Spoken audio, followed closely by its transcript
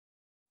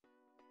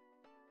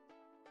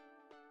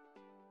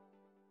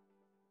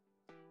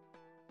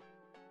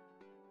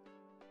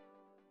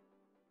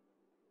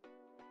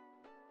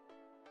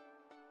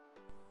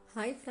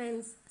Hi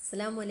friends,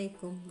 അസ്സലാമു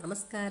അലൈക്കും,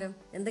 നമസ്കാരം.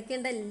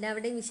 എന്തൊക്കെയുണ്ട്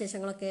എല്ലാവരുടെയും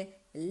വിശേഷങ്ങളൊക്കെ?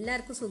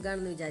 എല്ലാവർക്കും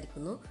സുഖമാണെന്ന്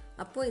വിചാരിക്കുന്നു.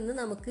 അപ്പോൾ ഇന്ന്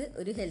നമുക്ക്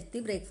ഒരു ഹെൽത്തി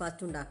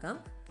ബ്രേക്ക്ഫാസ്റ്റ് ഉണ്ടാക്കാം.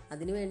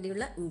 അതിനു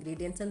വേണ്ടിയുള്ള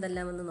ഇൻഗ്രീഡിയൻസ്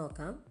എന്തെല്ലാമെന്ന്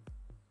നോക്കാം.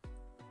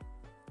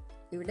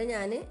 ഇവിടെ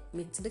ഞാൻ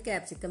മിക്സ്ഡ്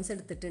ക്യാപ്സിക്കംസ്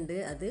എടുത്തിട്ടുണ്ട്.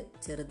 അത്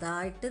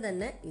ചെറുതായിട്ട്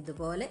തന്നെ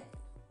ഇതുപോലെ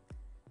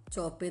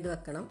ചോപ്പ് ചെയ്ത്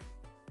വെക്കണം.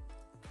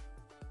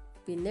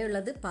 പിന്നെ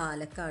ഉള്ളത്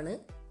പാലക്കാണ്,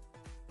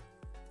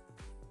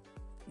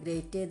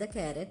 ഗ്രേറ്റ് ചെയ്ത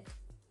ക്യാരറ്റ്,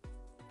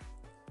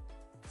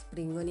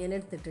 സ്പ്രിംഗ് ഒനിയൻ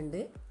എടുത്തിട്ടുണ്ട്,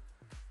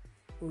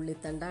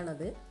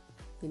 ഉള്ളിത്തണ്ടാണത്.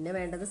 പിന്നെ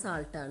വേണ്ടത്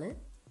സാൾട്ടാണ്.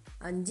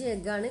 5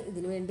 എഗ്ഗാണ്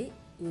ഇതിനു വേണ്ടി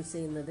യൂസ്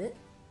ചെയ്യുന്നത്.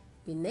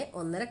 പിന്നെ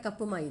 1.5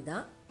 കപ്പ് മൈദ,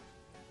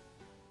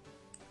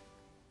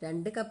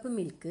 2 കപ്പ്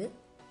മിൽക്ക്.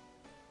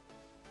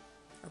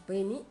 അപ്പോൾ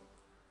ഇനി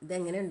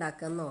ഇതെങ്ങനെ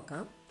ഉണ്ടാക്കാമെന്ന്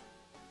നോക്കാം.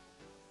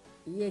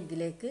 ഈ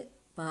എഗ്ഗിലേക്ക്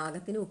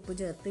പാകത്തിന് ഉപ്പ്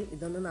ചേർത്ത്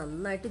ഇതൊന്ന്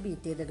നന്നായിട്ട്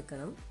ബീറ്റ്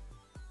ചെയ്തെടുക്കണം.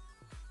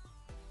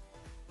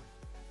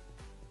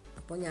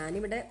 അപ്പോൾ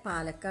ഞാനിവിടെ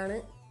പാലക്കാണ്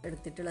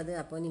എടുത്തിട്ടുള്ളത്.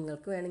 അപ്പോൾ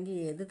നിങ്ങൾക്ക് വേണമെങ്കിൽ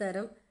ഏത്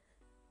തരം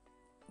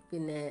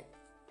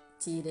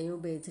ചീരയും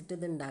ഉപയോഗിച്ചിട്ട്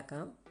ഇത്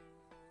ഉണ്ടാക്കാം.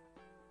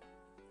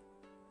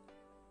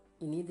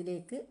 ഇനി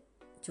ഇതിലേക്ക്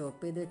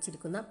ചോപ്പ് ചെയ്ത്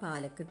വെച്ചിരിക്കുന്ന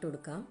പാലക്ക് ഇട്ട്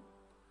കൊടുക്കാം.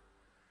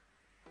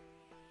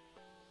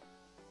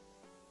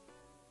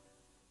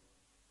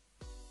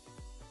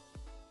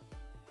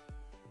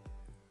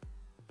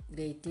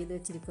 ഗ്രേറ്റ് ചെയ്ത്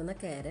വെച്ചിരിക്കുന്ന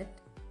ക്യാരറ്റ്,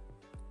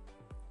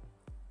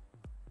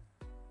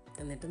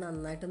 എന്നിട്ട്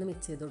നന്നായിട്ടൊന്ന്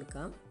മിക്സ് ചെയ്ത്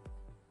കൊടുക്കാം.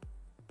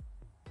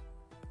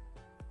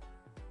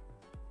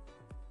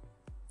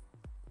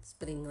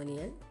 സ്പ്രിംഗ്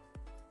ഒനിയൻ,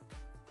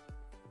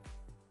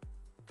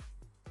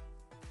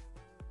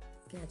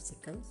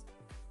 ക്യാപ്സിക്കംസ്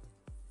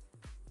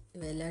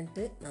ഇവയെല്ലാം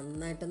ഇട്ട്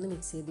നന്നായിട്ടൊന്ന്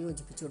മിക്സ് ചെയ്ത്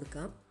യോജിപ്പിച്ച്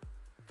കൊടുക്കാം.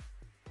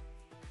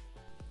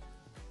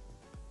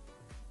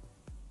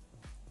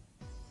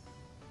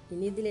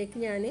 ഇനി ഇതിലേക്ക്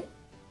ഞാൻ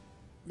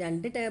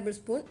 2 table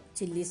spoon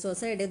chilli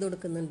sauce add ചെയ്ത്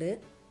കൊടുക്കുന്നുണ്ട്.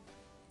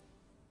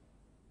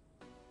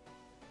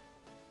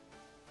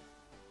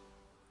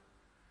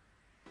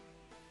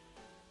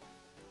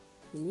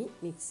 ഇനി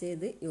മിക്സ്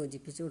ചെയ്ത്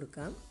യോജിപ്പിച്ച്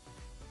കൊടുക്കാം.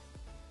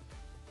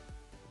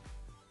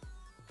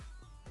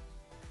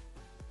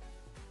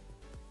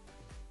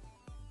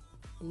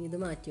 ഇനി ഇത്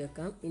മാറ്റി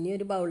വെക്കാം. ഇനി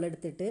ഒരു ബൗൾ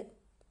എടുത്തിട്ട്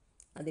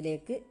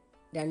അതിലേക്ക്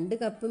 2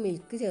 കപ്പ്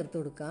മിൽക്ക് ചേർത്ത്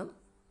കൊടുക്കാം.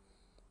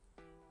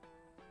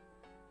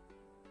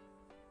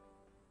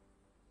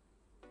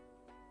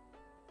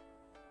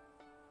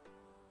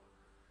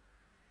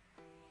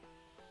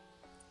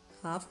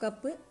 ഹാഫ്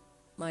കപ്പ്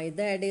മൈദ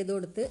ആഡ് ചെയ്ത്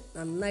കൊടുത്ത്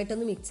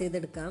നന്നായിട്ടൊന്ന് മിക്സ്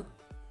ചെയ്തെടുക്കാം.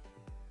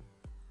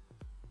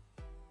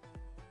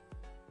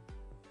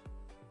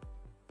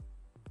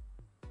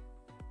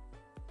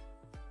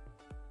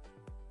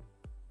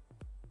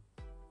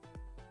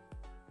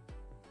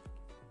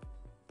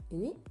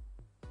 ഇനി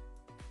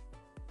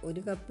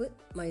 1 കപ്പ്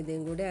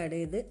മൈദയും കൂടി ആഡ്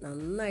ചെയ്ത്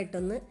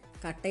നന്നായിട്ടൊന്ന്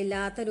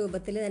കട്ടയില്ലാത്ത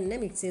രൂപത്തിൽ തന്നെ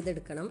മിക്സ്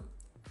ചെയ്തെടുക്കണം.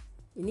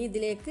 ഇനി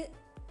ഇതിലേക്ക്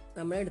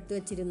നമ്മൾ എടുത്തു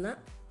വച്ചിരുന്ന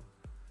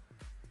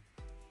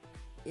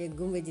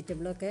എഗ്ഗും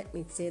വെജിറ്റബിളും ഒക്കെ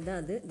മിക്സ് ചെയ്ത്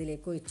അത്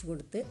ഇതിലേക്ക് ഒഴിച്ചു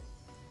കൊടുത്ത്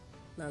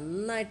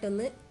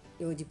നന്നായിട്ടൊന്ന്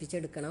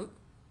യോജിപ്പിച്ചെടുക്കണം.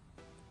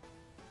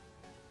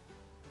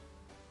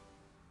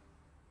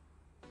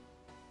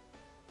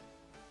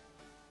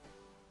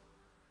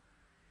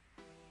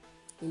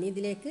 ഇനി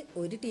ഇതിലേക്ക്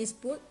 1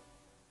 ടീസ്പൂൺ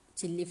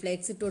ചില്ലി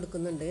ഫ്ലേക്സ് ഇട്ട്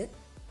കൊടുക്കുന്നുണ്ട്.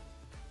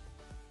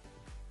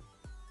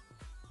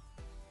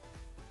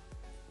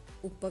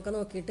 ഉപ്പൊക്കെ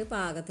നോക്കിയിട്ട്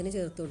പാകത്തിന്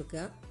ചേർത്ത്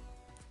കൊടുക്കുക.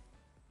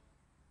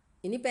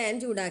 ഇനി പാൻ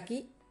ചൂടാക്കി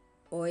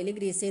ഓയിൽ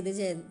ഗ്രീസ്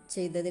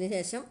ചെയ്തതിന്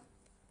ശേഷം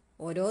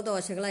ഓരോ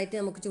ദോശകളായിട്ട്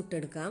നമുക്ക്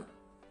ചുട്ടെടുക്കാം.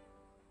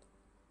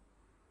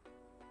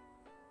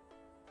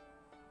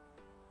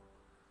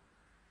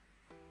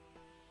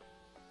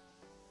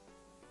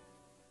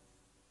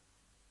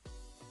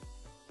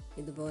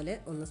 ഇതുപോലെ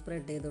ഒന്ന്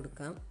സ്പ്രെഡ് ചെയ്ത്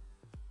കൊടുക്കാം.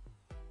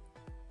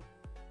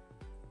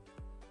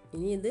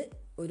 ഇനി ഇത്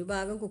ഒരു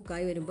ഭാഗം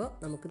കുക്കായി വരുമ്പോൾ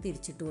നമുക്ക്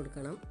തിരിച്ചിട്ട്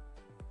കൊടുക്കണം.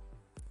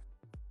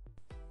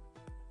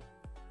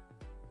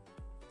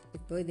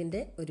 ഇപ്പോൾ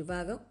ഇതിൻ്റെ ഒരു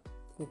ഭാഗം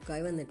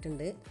കുക്കായി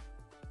വന്നിട്ടുണ്ട്.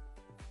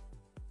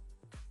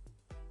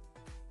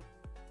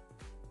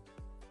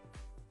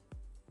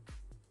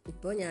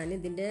 ഇപ്പോൾ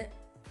ഞാനിതിൻ്റെ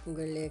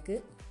മുകളിലേക്ക്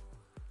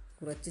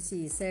കുറച്ച്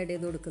ചീസ് ആഡ്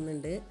ചെയ്ത്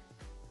കൊടുക്കുന്നുണ്ട്.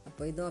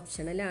 അപ്പോൾ ഇത്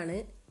ഓപ്ഷണലാണ്.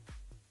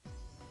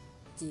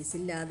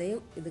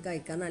 ചീസില്ലാതെയും ഇത്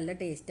കഴിക്കാൻ നല്ല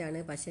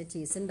ടേസ്റ്റാണ്. പക്ഷേ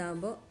ചീസ്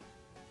ഉണ്ടാകുമ്പോൾ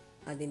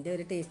അതിൻ്റെ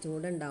ഒരു ടേസ്റ്റും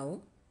കൂടെ ഉണ്ടാവും.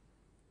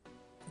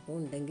 അപ്പോൾ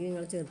ഉണ്ടെങ്കിൽ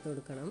നിങ്ങൾ ചേർത്ത്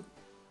കൊടുക്കണം.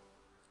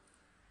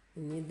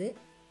 ഇനി ഇത്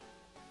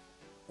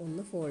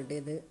ഒന്ന് ഫോൾഡ്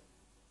ചെയ്ത്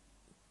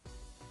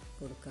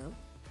കൊടുക്കാം.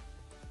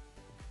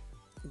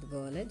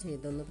 ഇതുപോലെ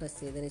ചെയ്തൊന്ന് പ്രസ്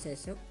ചെയ്തതിന്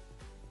ശേഷം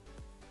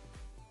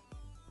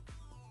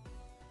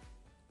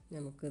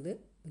നമുക്കിത്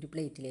ഒരു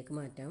പ്ലേറ്റിലേക്ക്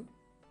മാറ്റാം.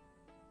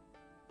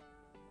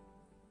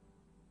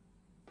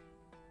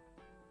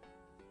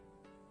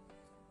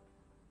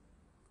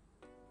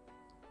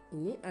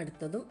 ഇനി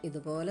അടുത്തതും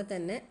ഇതുപോലെ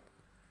തന്നെ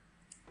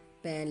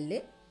പാനിൽ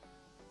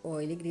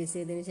ഓയിൽ ഗ്രീസ്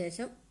ചെയ്തതിന്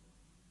ശേഷം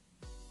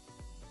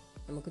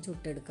നമുക്ക്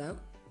ചുട്ടെടുക്കാം.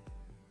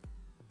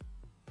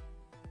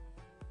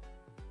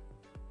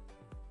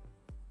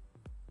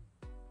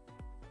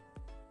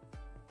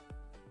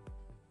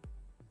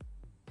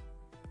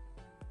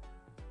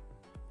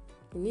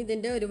 ഇനി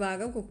ഇതിൻ്റെ ഒരു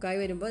ഭാഗം കുക്കായി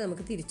വരുമ്പോൾ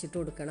നമുക്ക് തിരിച്ചിട്ട്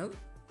കൊടുക്കണം.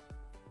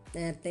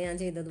 നേരത്തെ ഞാൻ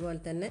ചെയ്തതുപോലെ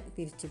തന്നെ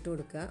തിരിച്ചിട്ട്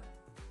കൊടുക്കുക.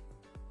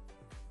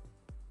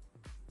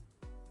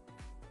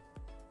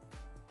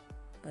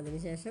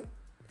 അതിനുശേഷം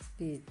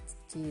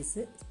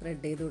ചീസ്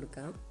സ്പ്രെഡ് ചെയ്ത്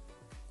കൊടുക്കാം.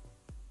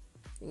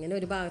 ഇങ്ങനെ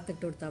ഒരു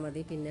ഭാഗത്തിട്ട് കൊടുത്താൽ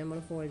മതി, പിന്നെ നമ്മൾ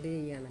ഫോൾഡ്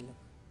ചെയ്യുകയാണല്ലോ.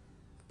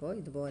 അപ്പോൾ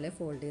ഇതുപോലെ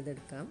ഫോൾഡ്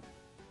ചെയ്തെടുക്കാം.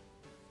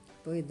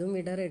 അപ്പോൾ ഇതും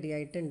ഇവിടെ റെഡി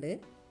ആയിട്ടുണ്ട്.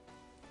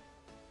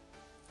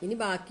 ഇനി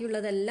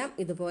ബാക്കിയുള്ളതെല്ലാം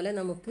ഇതുപോലെ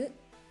നമുക്ക്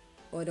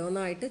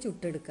ഓരോന്നായിട്ട്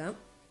ചുട്ടെടുക്കാം.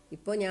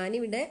 ഇപ്പോൾ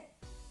ഞാനിവിടെ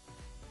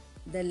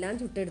ഇതെല്ലാം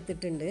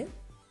ചുട്ടെടുത്തിട്ടുണ്ട്.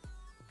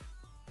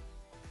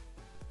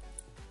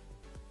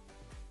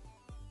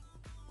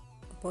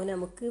 അപ്പോൾ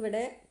നമുക്ക്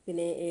ഇവിടെ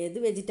പിന്നെ ഏത്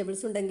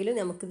വെജിറ്റബിൾസ് ഉണ്ടെങ്കിലും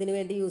നമുക്കിതിന്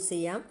വേണ്ടി യൂസ്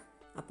ചെയ്യാം.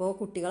 അപ്പോൾ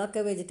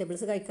കുട്ടികളൊക്കെ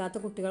വെജിറ്റബിൾസ് കഴിക്കാത്ത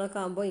കുട്ടികളൊക്കെ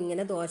ആകുമ്പോൾ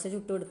ഇങ്ങനെ ദോശ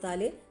ചുട്ട്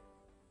കൊടുത്താൽ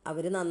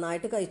അവർ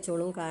നന്നായിട്ട്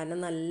കഴിച്ചോളും. കാരണം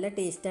നല്ല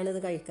ടേസ്റ്റാണ്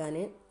ഇത് കഴിക്കാൻ.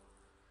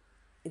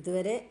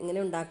 ഇതുവരെ ഇങ്ങനെ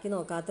ഉണ്ടാക്കി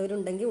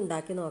നോക്കാത്തവരുണ്ടെങ്കിൽ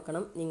ഉണ്ടാക്കി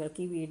നോക്കണം.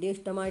 നിങ്ങൾക്ക് ഈ വീഡിയോ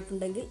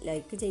ഇഷ്ടമായിട്ടുണ്ടെങ്കിൽ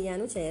ലൈക്ക്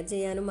ചെയ്യാനും ഷെയർ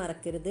ചെയ്യാനും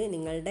മറക്കരുത്.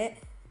 നിങ്ങളുടെ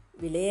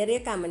വിലയേറിയ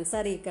കമൻസ്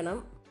അറിയിക്കണം.